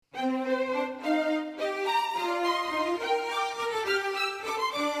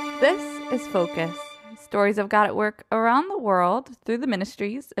This is Focus, stories of God at work around the world through the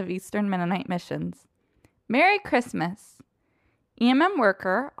ministries of Eastern Mennonite Missions. Merry Christmas! EMM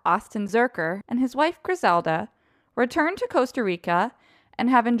worker Austin Zerker and his wife Griselda returned to Costa Rica and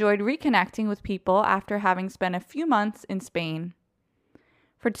have enjoyed reconnecting with people after having spent a few months in Spain.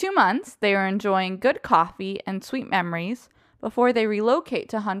 For 2 months, they are enjoying good coffee and sweet memories before they relocate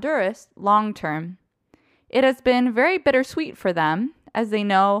to Honduras long-term. It has been very bittersweet for them, as they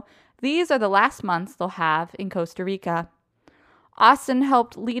know these are the last months they'll have in Costa Rica. Austin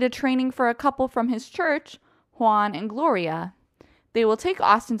helped lead a training for a couple from his church, Juan and Gloria. They will take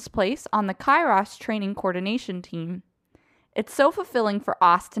Austin's place on the Kairos training coordination team. It's so fulfilling for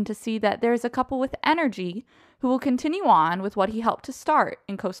Austin to see that there is a couple with energy who will continue on with what he helped to start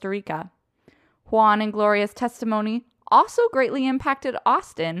in Costa Rica. Juan and Gloria's testimony also greatly impacted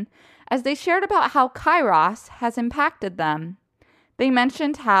Austin as they shared about how Kairos has impacted them. They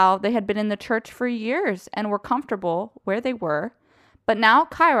mentioned how they had been in the church for years and were comfortable where they were, but now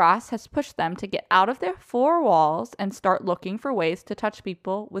Kairos has pushed them to get out of their 4 walls and start looking for ways to touch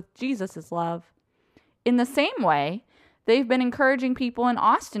people with Jesus' love. In the same way, they've been encouraging people in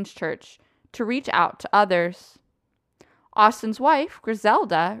Austin's church to reach out to others. Austin's wife,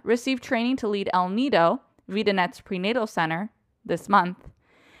 Griselda, received training to lead El Nido, VidaNet's prenatal center, this month.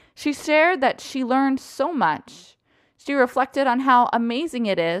 She shared that she learned so much. She reflected on how amazing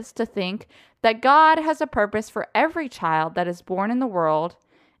it is to think that God has a purpose for every child that is born in the world,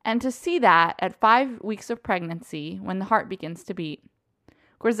 and to see that at 5 weeks of pregnancy when the heart begins to beat.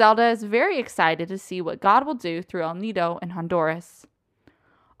 Griselda is very excited to see what God will do through El Nido in Honduras.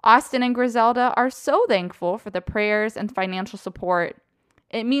 Austin and Griselda are so thankful for the prayers and financial support.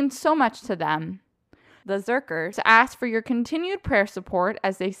 It means so much to them. The Zerkers ask for your continued prayer support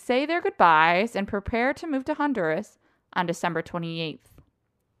as they say their goodbyes and prepare to move to Honduras on December 28th.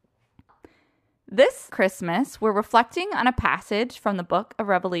 This Christmas, we're reflecting on a passage from the book of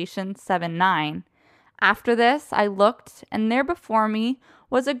Revelation 7:9. After this, I looked, and there before me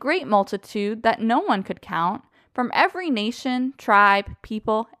was a great multitude that no one could count, from every nation, tribe,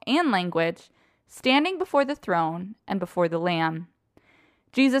 people, and language, standing before the throne and before the Lamb.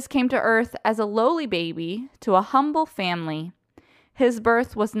 Jesus came to earth as a lowly baby to a humble family. His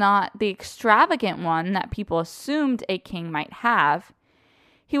birth was not the extravagant one that people assumed a king might have.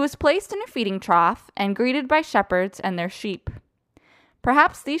 He was placed in a feeding trough and greeted by shepherds and their sheep.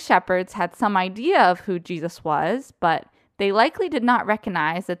 Perhaps these shepherds had some idea of who Jesus was, but they likely did not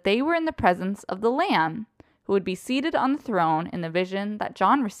recognize that they were in the presence of the Lamb, who would be seated on the throne in the vision that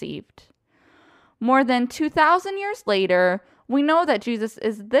John received. More than 2,000 years later, we know that Jesus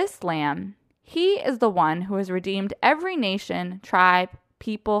is this Lamb. He is the one who has redeemed every nation, tribe,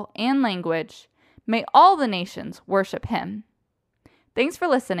 people, and language. May all the nations worship him. Thanks for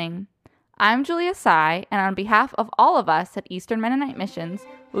listening. I'm Julia Sy, and on behalf of all of us at Eastern Mennonite Missions,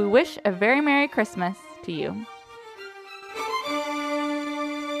 we wish a very Merry Christmas to you.